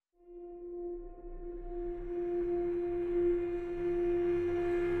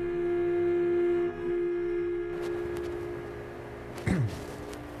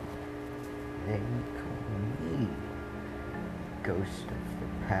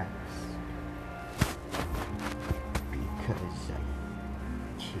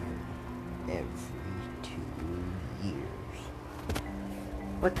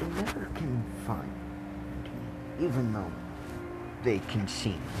but they never can find me, even though they can see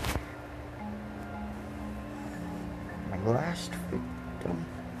me. My last victim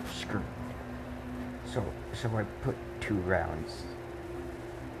screamed, so I put 2 rounds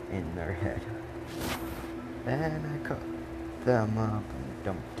in their head. Then I cut them up and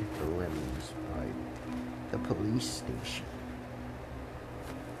dumped the limbs by the police station.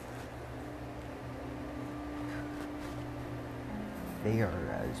 They are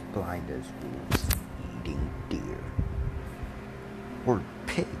as blind as wolves eating deer. Or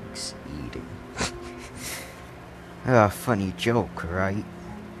pigs eating. Funny joke, right?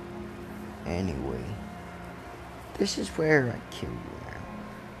 Anyway, this is where I kill you now.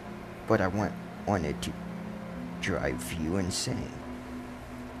 But I wanted to drive you insane.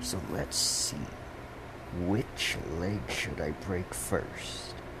 So let's see. Which leg should I break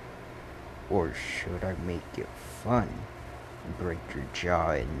first? Or should I make it fun? Break your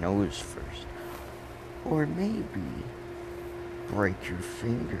jaw and nose first. Or maybe break your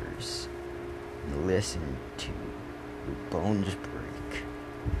fingers and listen to your bones break.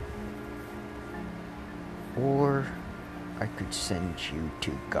 Or I could send you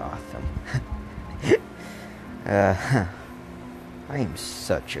to Gotham. I am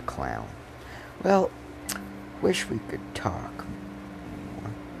such a clown. Well, wish we could talk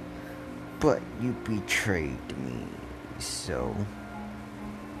more, but you betrayed me, so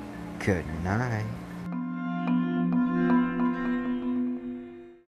good night.